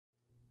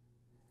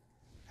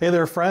Hey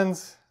there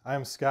friends,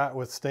 I'm Scott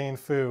with Stain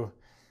Fu.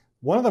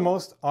 One of the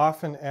most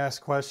often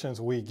asked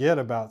questions we get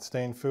about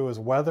Stain Fu is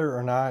whether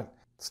or not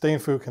Stain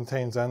Fu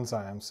contains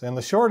enzymes. And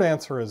the short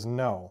answer is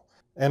no.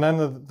 And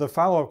then the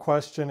follow-up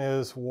question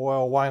is,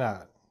 well, why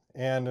not?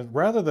 And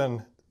rather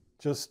than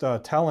just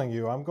telling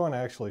you, I'm going to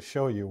actually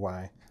show you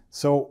why.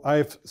 So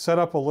I've set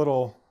up a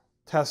little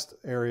test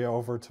area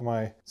over to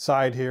my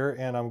side here,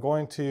 and I'm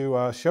going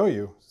to show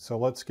you. So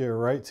let's get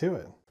right to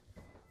it.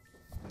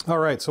 All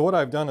right, so what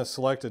I've done is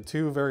selected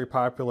two very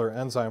popular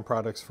enzyme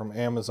products from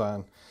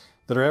Amazon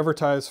that are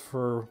advertised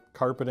for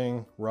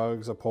carpeting,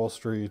 rugs,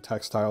 upholstery,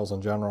 textiles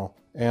in general.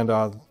 And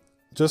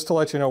just to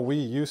let you know, we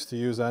used to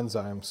use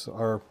enzymes.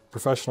 Our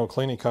professional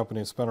cleaning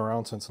company has been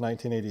around since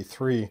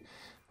 1983.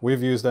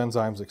 We've used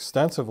enzymes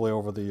extensively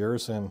over the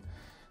years, and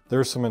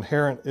there's some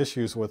inherent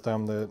issues with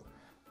them that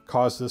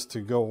caused us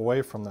to go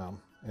away from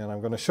them. And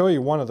I'm going to show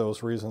you one of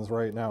those reasons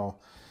right now.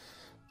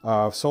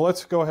 So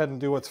let's go ahead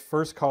and do what's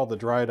first called the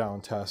dry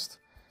down test.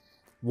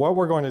 What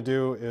we're going to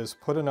do is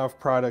put enough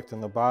product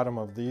in the bottom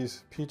of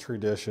these Petri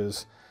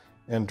dishes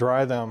and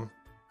dry them,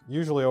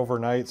 usually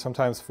overnight,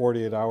 sometimes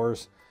 48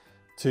 hours,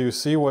 to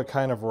see what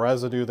kind of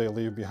residue they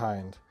leave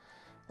behind.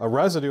 A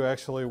residue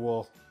actually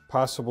will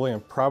possibly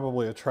and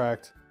probably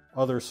attract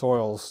other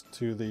soils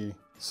to the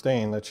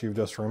stain that you've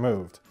just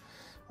removed.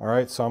 All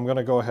right, so I'm going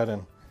to go ahead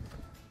and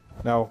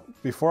now,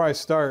 before I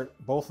start,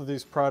 both of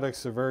these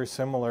products are very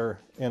similar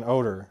in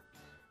odor.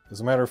 As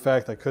a matter of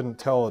fact, I couldn't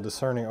tell a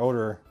discerning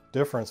odor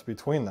difference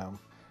between them.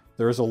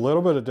 There is a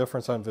little bit of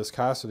difference on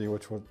viscosity,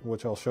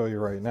 which I'll show you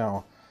right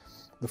now.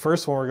 The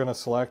first one we're going to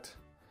select,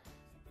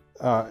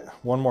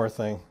 one more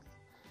thing.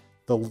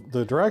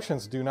 The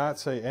directions do not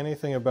say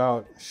anything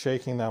about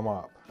shaking them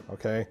up,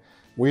 okay?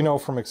 We know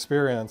from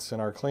experience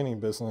in our cleaning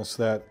business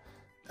that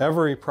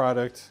every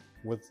product,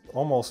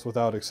 almost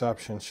without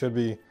exception, should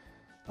be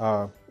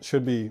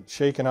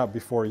shaken up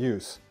before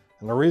use.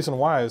 And the reason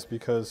why is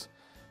because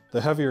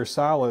the heavier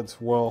solids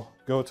will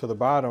go to the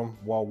bottom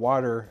while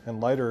water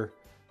and lighter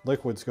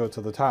liquids go to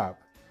the top.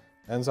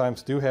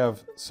 Enzymes do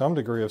have some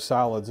degree of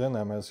solids in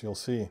them, as you'll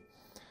see.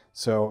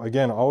 So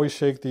again, always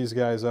shake these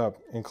guys up,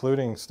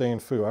 including Stain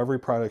Fu. Every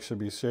product should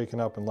be shaken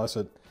up unless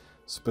it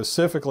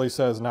specifically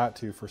says not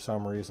to for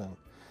some reason.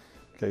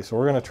 Okay, so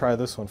we're going to try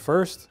this one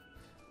first.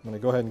 I'm going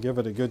to go ahead and give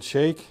it a good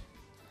shake.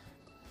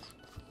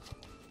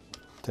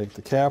 Take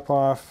the cap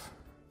off.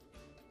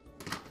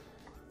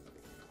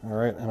 All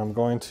right, and I'm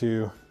going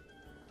to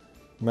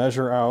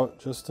measure out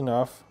just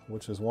enough,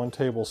 which is 1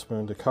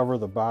 tablespoon, to cover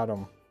the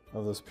bottom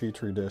of this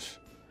Petri dish.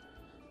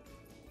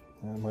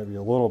 That might be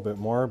a little bit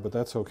more, but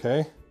that's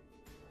okay.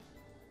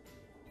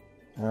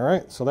 All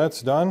right, so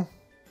that's done.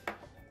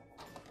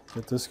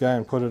 Get this guy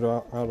and put it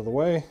out of the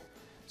way.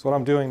 So what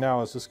I'm doing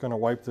now is just going to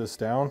wipe this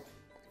down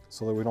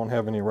so that we don't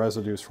have any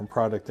residues from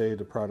product A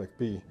to product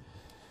B.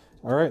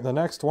 All right, the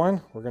next one,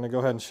 we're going to go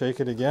ahead and shake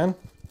it again.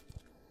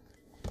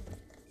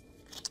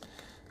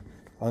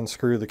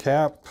 Unscrew the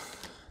cap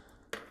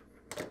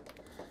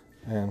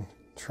and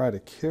try to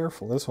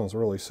carefully, this one's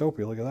really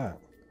soapy, look at that.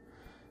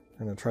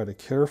 I'm going to try to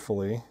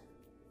carefully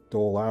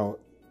dole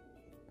out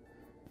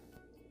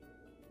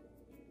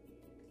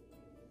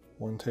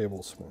 1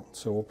 tablespoon.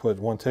 So we'll put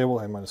 1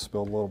 tablespoon, I might have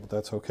spilled a little, but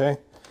that's okay.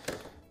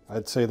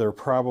 I'd say they're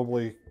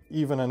probably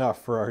even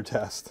enough for our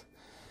test.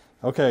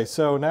 Okay,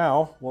 so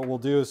now what we'll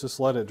do is just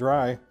let it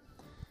dry.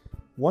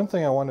 One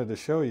thing I wanted to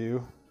show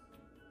you,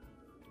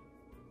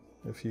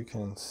 if you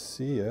can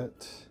see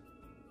it,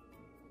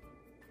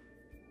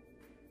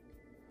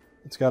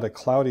 it's got a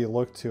cloudy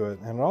look to it,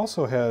 and it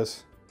also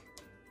has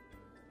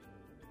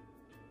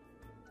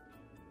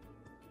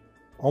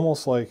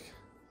almost like,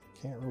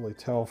 can't really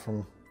tell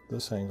from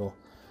this angle.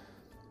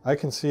 I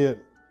can see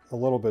it a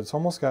little bit. It's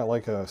almost got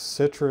like a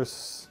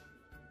citrus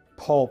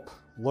pulp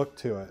look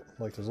to it,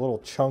 like there's little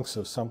chunks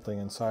of something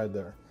inside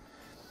there.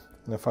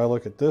 And if I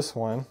look at this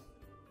one,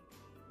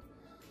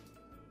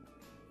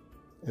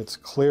 it's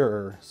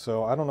clearer,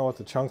 so I don't know what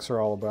the chunks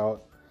are all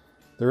about.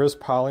 There is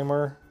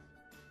polymer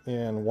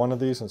in one of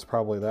these, and it's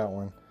probably that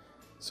one,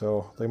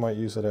 so they might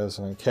use it as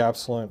an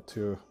encapsulant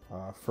to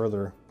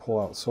further pull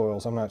out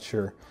soils. I'm not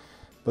sure,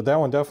 but that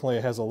one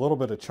definitely has a little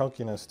bit of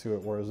chunkiness to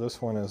it, whereas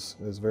this one is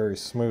very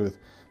smooth.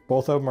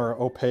 Both of them are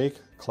opaque,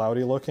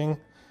 cloudy looking,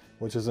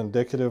 which is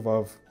indicative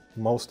of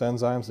most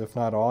enzymes, if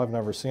not all. I've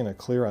never seen a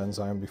clear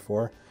enzyme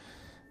before.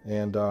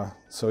 And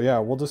so yeah,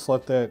 we'll just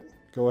let that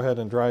go ahead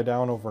and dry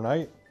down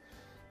overnight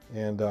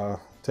and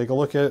take a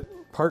look at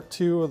part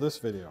 2 of this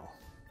video.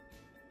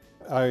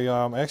 I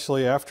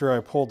actually, after I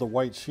pulled the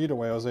white sheet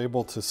away, I was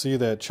able to see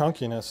that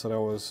chunkiness that I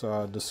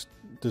was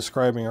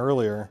describing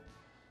earlier,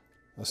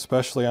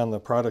 especially on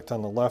the product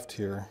on the left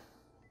here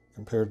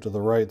compared to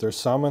the right. There's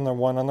some in the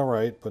one on the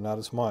right, but not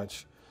as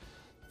much.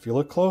 If you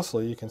look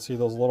closely, you can see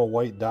those little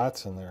white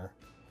dots in there.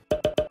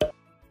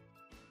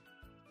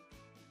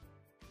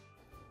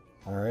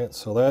 All right,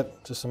 so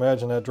that, just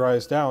imagine that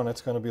dries down, it's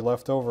going to be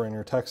left over in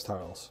your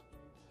textiles.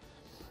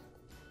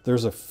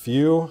 There's a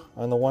few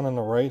on the one on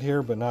the right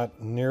here, but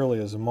not nearly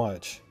as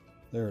much.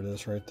 There it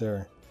is right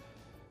there.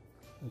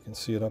 You can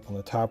see it up on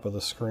the top of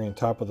the screen,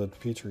 top of the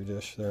Petri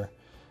dish there.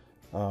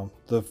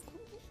 The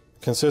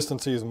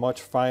consistency is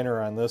much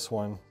finer on this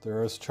one.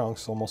 There is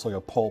chunks almost like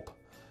a pulp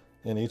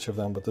in each of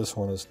them, but this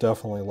one is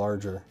definitely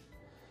larger.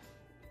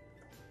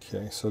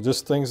 Okay, so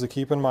just things to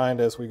keep in mind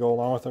as we go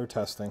along with our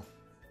testing.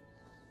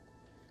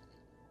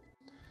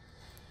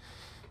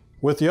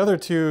 With the other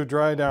two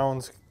dry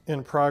downs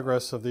in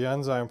progress of the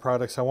enzyme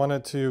products, I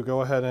wanted to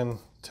go ahead and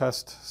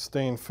test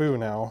Stain Fu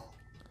now.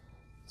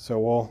 So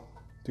we'll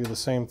do the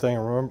same thing.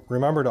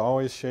 Remember to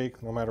always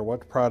shake no matter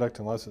what product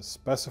unless it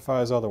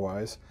specifies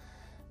otherwise,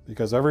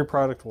 because every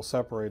product will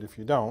separate if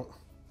you don't.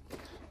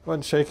 Go ahead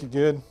and shake it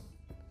good.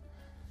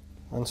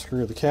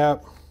 Unscrew the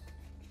cap.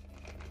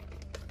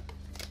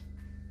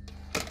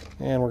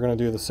 And we're going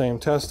to do the same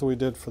test that we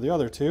did for the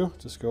other two.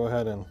 Just go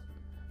ahead and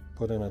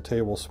put in a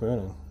tablespoon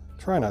and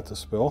try not to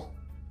spill.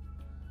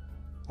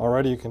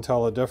 Already you can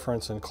tell the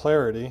difference in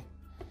clarity.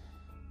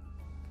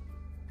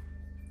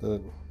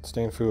 The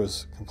Stain Fu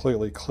is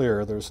completely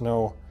clear. There's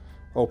no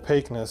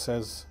opaqueness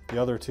as the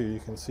other two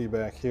you can see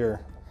back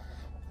here.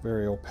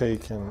 Very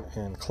opaque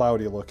and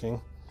cloudy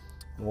looking.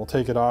 And we'll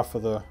take it off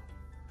of the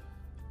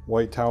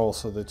white towel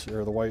so that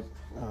or the white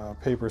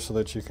paper so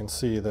that you can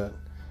see that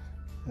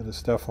it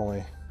is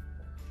definitely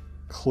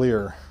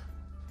clear.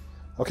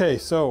 Okay,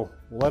 so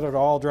we'll let it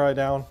all dry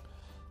down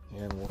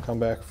and we'll come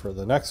back for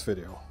the next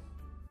video.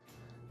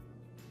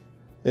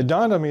 It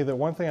dawned on me that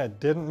one thing I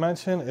didn't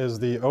mention is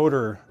the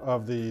odor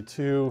of the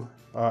two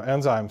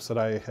enzymes that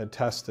I had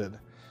tested.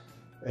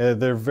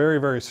 They're very,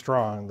 very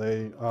strong.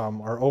 They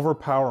are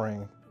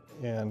overpowering,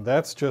 and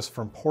that's just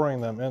from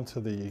pouring them into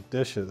the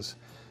dishes.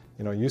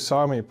 You know, you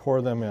saw me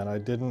pour them in. I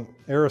didn't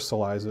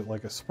aerosolize it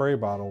like a spray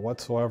bottle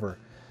whatsoever,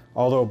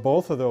 although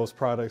both of those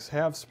products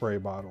have spray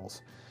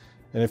bottles.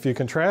 And if you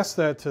contrast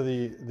that to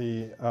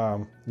the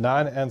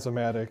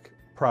non-enzymatic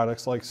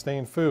products like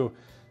Stain Fu,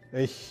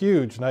 a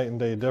huge night and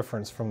day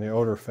difference from the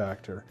odor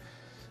factor.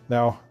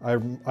 Now,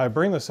 I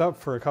bring this up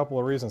for a couple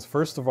of reasons.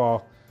 First of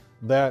all,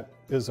 that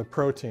is a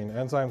protein.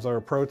 Enzymes are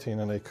a protein,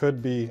 and they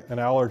could be an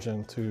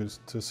allergen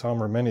to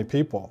some or many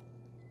people.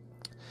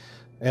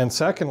 And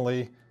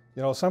secondly,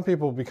 you know, some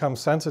people become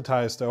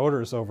sensitized to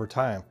odors over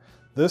time.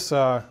 This, you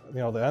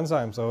know, the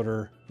enzymes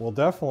odor will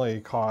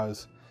definitely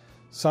cause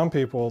some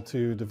people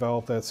to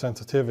develop that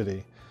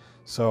sensitivity.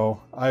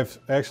 So I've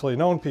actually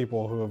known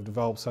people who have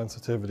developed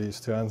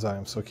sensitivities to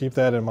enzymes, so keep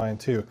that in mind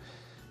too.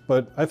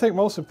 But I think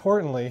most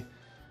importantly,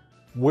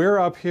 we're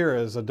up here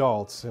as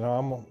adults. You know,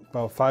 I'm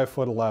about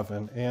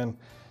 5'11", and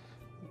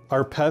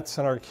our pets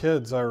and our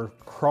kids are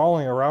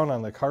crawling around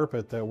on the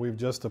carpet that we've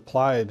just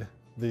applied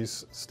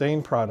these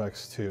stain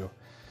products to.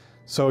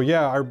 So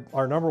yeah,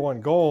 our number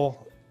one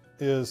goal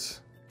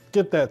is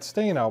get that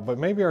stain out, but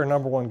maybe our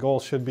number one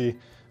goal should be,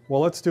 well,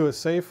 let's do it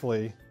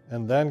safely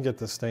and then get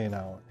the stain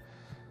out.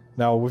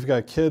 Now, we've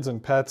got kids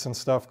and pets and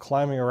stuff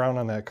climbing around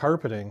on that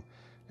carpeting,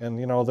 and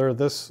you know, they're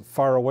this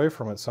far away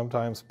from it.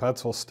 Sometimes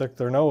pets will stick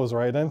their nose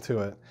right into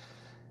it.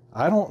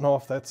 I don't know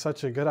if that's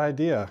such a good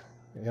idea,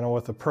 you know,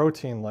 with a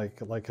protein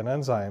like an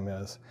enzyme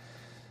is.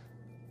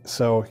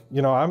 So,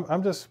 you know,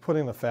 I'm just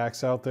putting the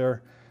facts out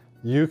there.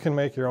 You can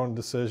make your own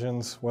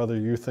decisions whether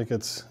you think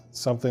it's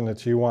something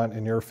that you want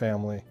in your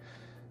family.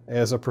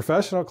 As a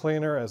professional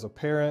cleaner, as a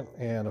parent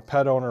and a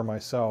pet owner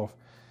myself,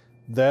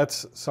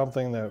 that's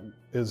something that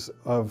is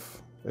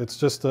it's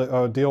just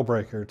a deal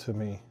breaker to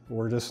me.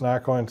 We're just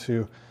not going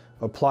to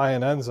apply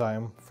an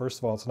enzyme. First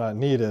of all, it's not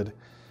needed.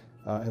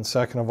 And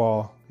second of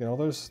all, you know,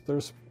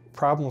 there's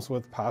problems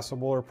with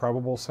possible or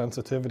probable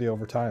sensitivity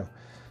over time.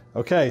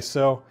 Okay,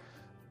 so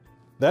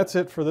that's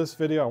it for this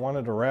video. I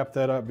wanted to wrap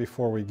that up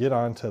before we get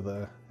on to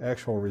the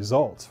actual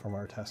results from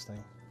our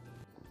testing.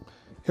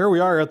 Here we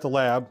are at the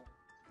lab,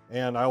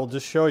 and I will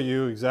just show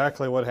you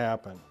exactly what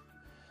happened.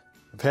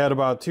 I've had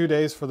about 2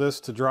 days for this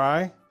to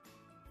dry.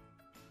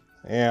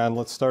 And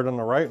let's start on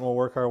the right and we'll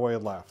work our way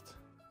left.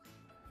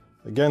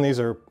 Again, these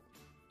are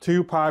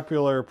two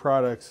popular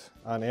products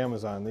on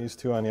Amazon. These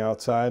two on the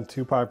outside,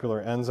 two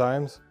popular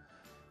enzymes.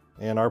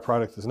 And our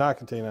product does not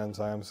contain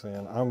enzymes,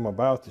 and I'm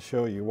about to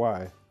show you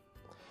why.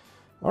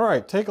 All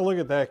right, take a look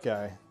at that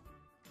guy.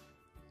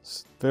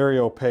 It's very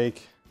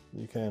opaque.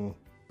 You can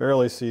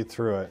barely see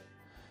through it.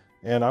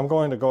 And I'm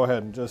going to go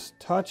ahead and just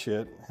touch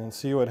it and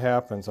see what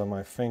happens on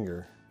my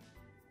finger.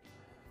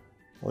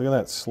 Look at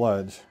that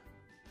sludge.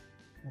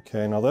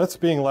 Okay, now that's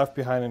being left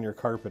behind in your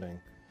carpeting.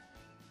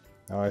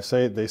 Now they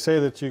say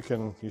that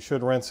you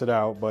should rinse it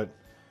out, but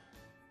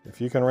if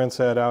you can rinse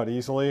that out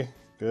easily,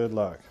 good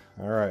luck.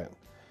 All right.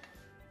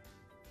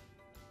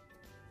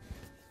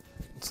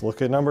 Let's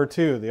look at number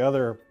 2, the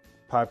other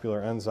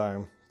popular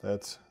enzyme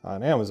that's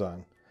on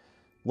Amazon.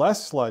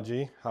 Less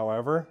sludgy,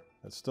 however,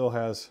 it still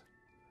has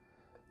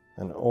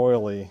an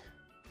oily,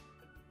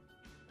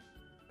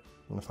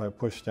 and if I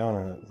push down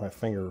on it, my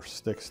finger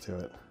sticks to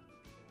it.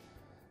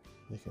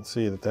 You can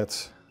see that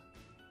that's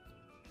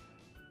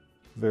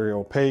very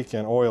opaque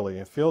and oily.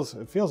 It feels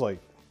like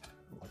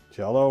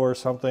Jello or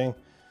something,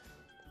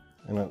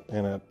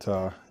 and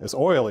it's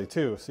oily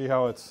too. See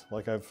how it's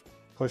like I've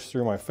pushed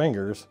through my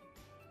fingers.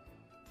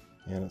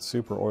 and it's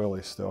super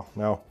oily still.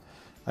 Now,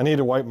 I need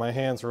to wipe my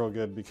hands real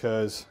good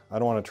because I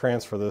don't want to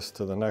transfer this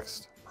to the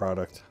next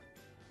product.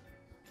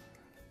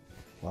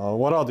 Well,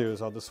 what I'll do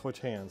is I'll just switch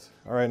hands.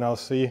 All right, now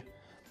see,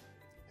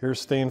 here's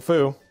stained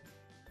foo.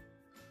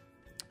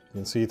 You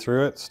can see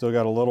through it, still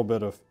got a little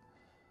bit of,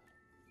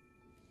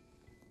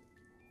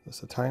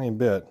 just a tiny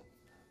bit,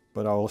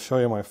 but I will show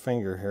you my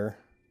finger here.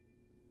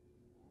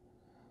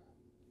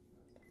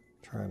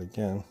 Try it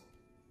again.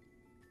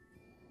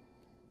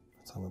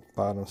 It's on the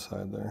bottom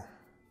side there.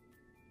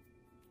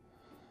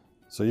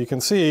 So you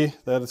can see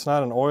that it's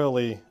not an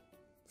oily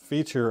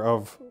feature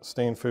of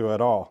stained foo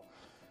at all.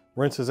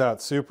 Rinses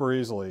out super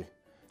easily.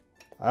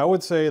 I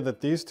would say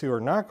that these two are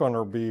not going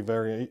to be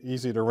very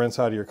easy to rinse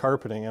out of your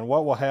carpeting, and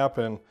what will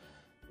happen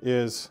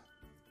is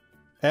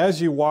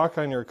as you walk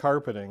on your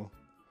carpeting,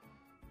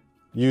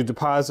 you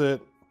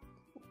deposit,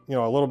 you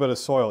know, a little bit of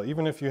soil.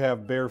 Even if you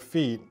have bare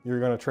feet,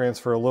 you're going to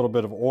transfer a little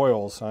bit of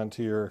oils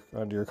onto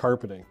your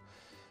carpeting.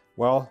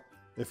 Well,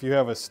 if you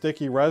have a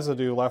sticky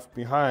residue left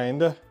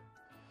behind,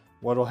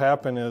 what will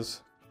happen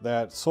is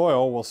that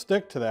soil will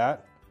stick to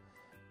that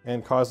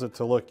and cause it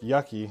to look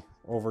yucky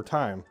over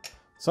time.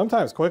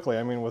 Sometimes quickly.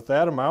 I mean, with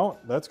that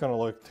amount, that's going to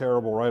look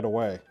terrible right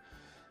away.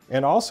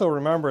 And also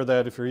remember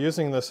that if you're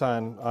using this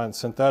on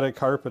synthetic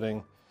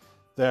carpeting,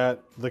 that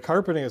the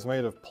carpeting is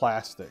made of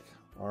plastic,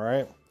 all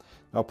right?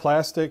 Now,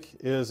 plastic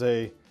is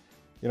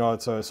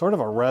it's a sort of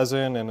a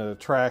resin, and it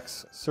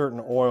attracts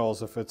certain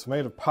oils. If it's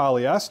made of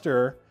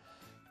polyester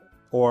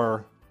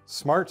or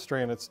smart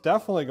strain, it's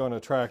definitely going to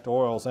attract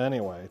oils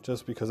anyway,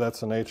 just because that's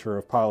the nature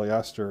of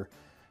polyester,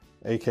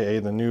 aka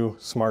the new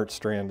smart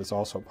strand is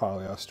also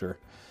polyester.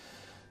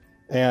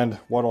 And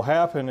what will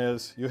happen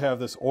is you have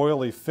this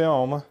oily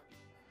film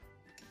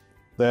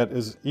that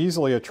is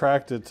easily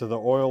attracted to the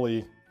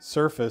oily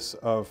surface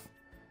of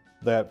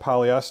that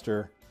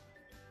polyester,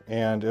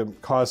 and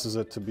it causes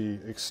it to be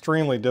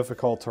extremely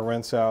difficult to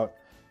rinse out,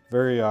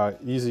 very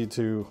easy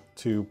to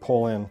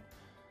pull in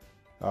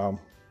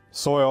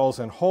soils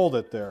and hold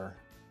it there.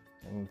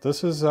 And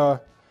this is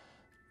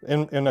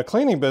in a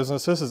cleaning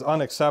business, this is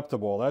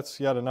unacceptable. That's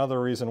yet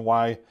another reason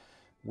why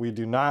we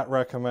do not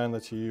recommend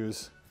that you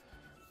use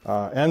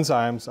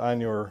enzymes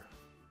on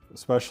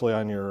especially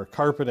on your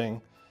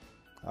carpeting,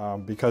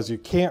 because you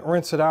can't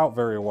rinse it out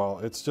very well.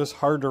 It's just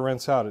hard to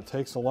rinse out. It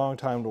takes a long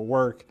time to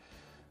work.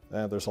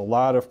 There's a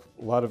lot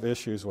of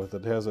issues with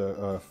it. It has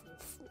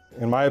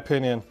in my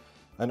opinion,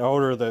 an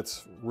odor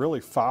that's really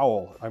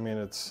foul. I mean,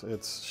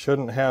 it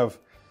shouldn't have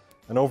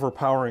an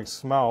overpowering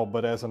smell,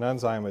 but as an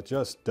enzyme, it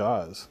just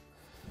does.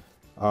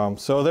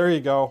 So there you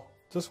go.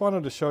 Just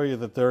wanted to show you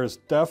that there's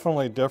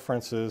definitely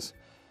differences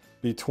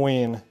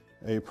between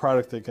a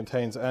product that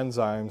contains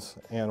enzymes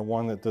and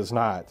one that does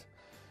not.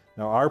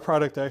 Now, our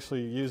product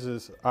actually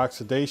uses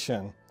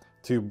oxidation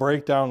to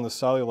break down the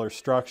cellular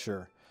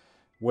structure.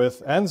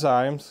 With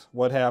enzymes,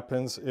 what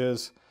happens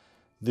is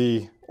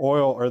the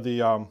oil or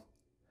the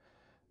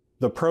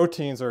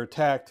proteins are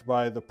attacked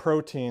by the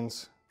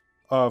proteins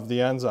of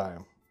the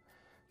enzyme.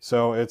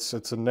 So it's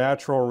a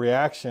natural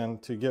reaction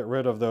to get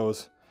rid of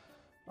those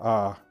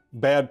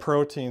bad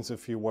proteins,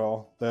 if you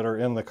will, that are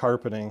in the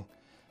carpeting,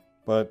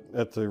 but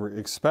at the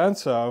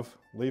expense of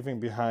leaving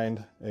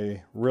behind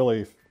a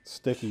really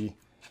sticky,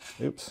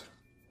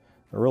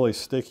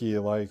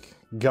 like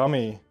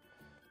gummy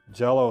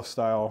Jello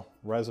style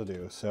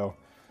residue. So,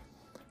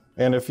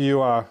 and if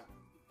you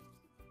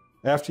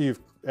after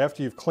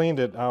you've cleaned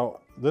it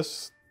out,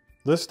 this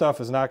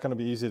stuff is not going to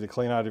be easy to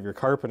clean out of your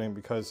carpeting,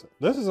 because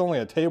this is only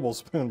a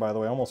tablespoon, by the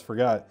way. I almost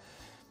forgot.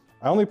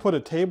 I only put a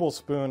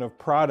tablespoon of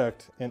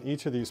product in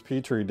each of these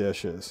Petri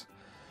dishes.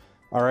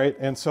 All right,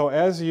 and so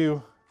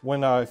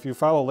if you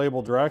follow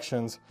label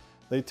directions,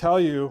 they tell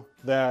you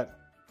that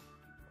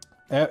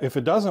if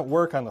it doesn't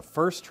work on the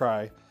first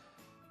try,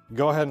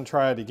 go ahead and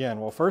try it again.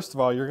 Well, first of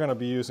all, you're going to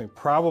be using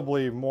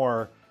probably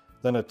more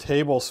than a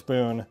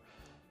tablespoon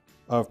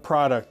of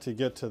product to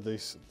get to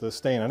the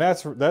stain. And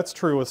that's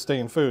true with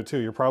stained food too.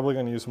 You're probably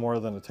going to use more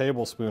than a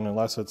tablespoon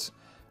unless it's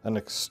an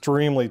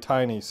extremely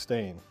tiny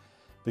stain.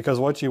 Because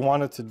what you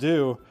want it to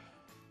do,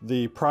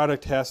 the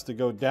product has to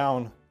go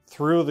down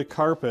through the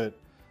carpet,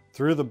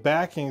 through the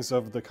backings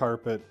of the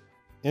carpet,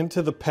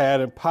 into the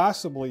pad, and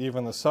possibly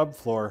even the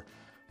subfloor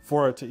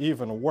for it to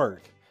even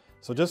work.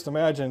 So just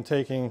imagine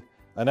taking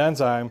an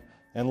enzyme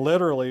and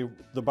literally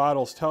the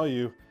bottles tell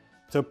you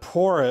to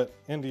pour it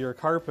into your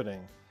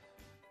carpeting.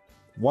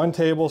 1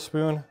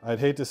 tablespoon, I'd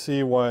hate to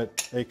see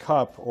what a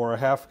cup or a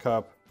half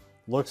cup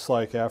looks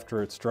like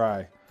after it's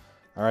dry.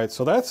 All right,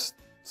 so that's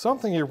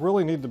something you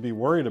really need to be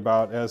worried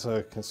about as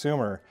a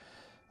consumer.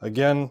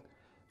 Again,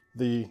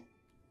 the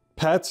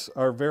pets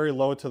are very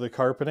low to the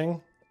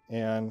carpeting,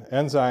 and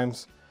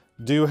enzymes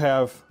do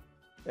have,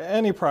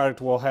 any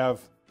product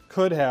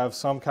could have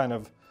some kind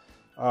of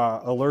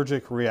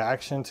allergic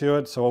reaction to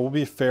it, so it will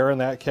be fair in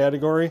that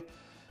category.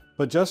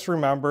 But just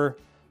remember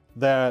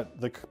that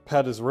the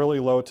pet is really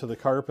low to the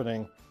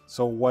carpeting,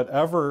 so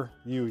whatever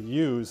you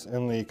use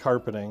in the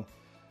carpeting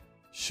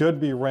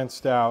should be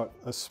rinsed out,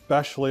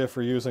 especially if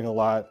you're using a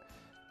lot,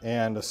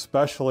 and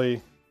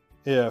especially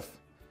if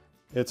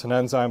it's an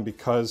enzyme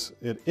because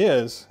it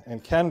is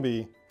and can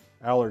be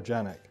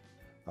allergenic.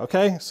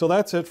 Okay, so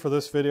that's it for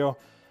this video.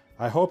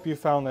 I hope you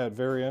found that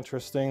very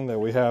interesting, that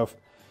we have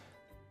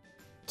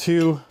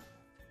two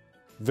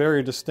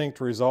very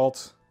distinct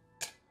results.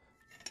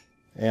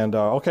 And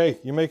okay,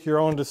 you make your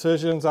own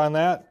decisions on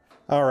that.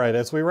 All right,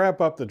 as we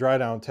wrap up the dry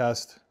down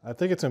test, I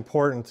think it's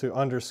important to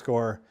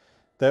underscore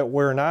that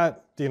we're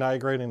not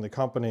denigrating the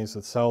companies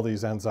that sell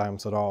these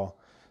enzymes at all.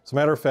 As a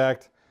matter of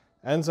fact,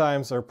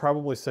 enzymes are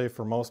probably safe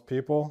for most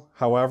people.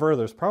 However,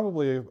 there's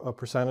probably a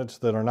percentage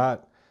that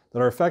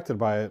are affected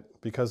by it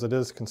because it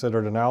is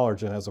considered an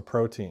allergen as a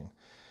protein.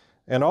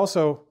 And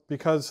also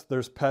because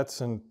there's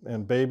pets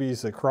and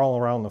babies that crawl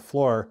around the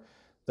floor,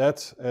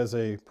 that's, as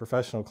a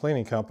professional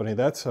cleaning company,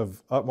 that's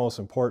of utmost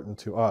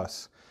importance to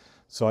us.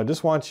 So I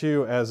just want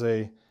you as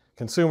a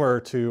consumer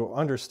to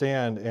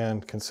understand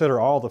and consider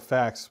all the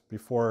facts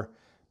before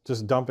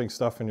just dumping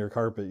stuff in your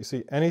carpet. You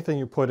see, anything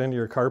you put into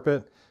your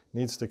carpet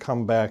needs to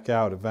come back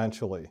out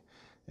eventually.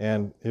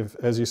 And if,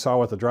 as you saw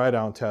with the dry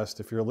down test,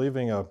 if you're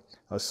leaving a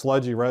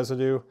sludgy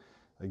residue,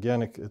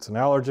 again, it's an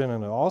allergen,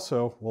 and it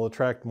also will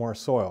attract more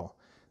soil.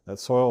 That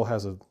soil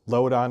has a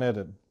load on it,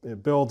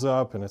 it builds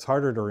up, and it's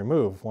harder to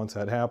remove once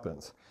that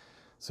happens.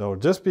 So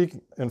just be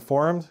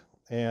informed,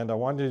 and I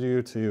wanted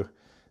you to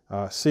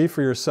see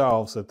for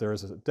yourselves that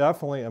there's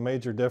definitely a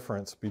major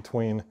difference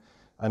between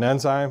an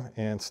enzyme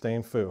and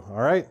stained food. All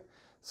right,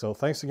 so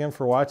thanks again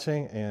for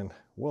watching, and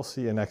we'll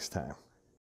see you next time.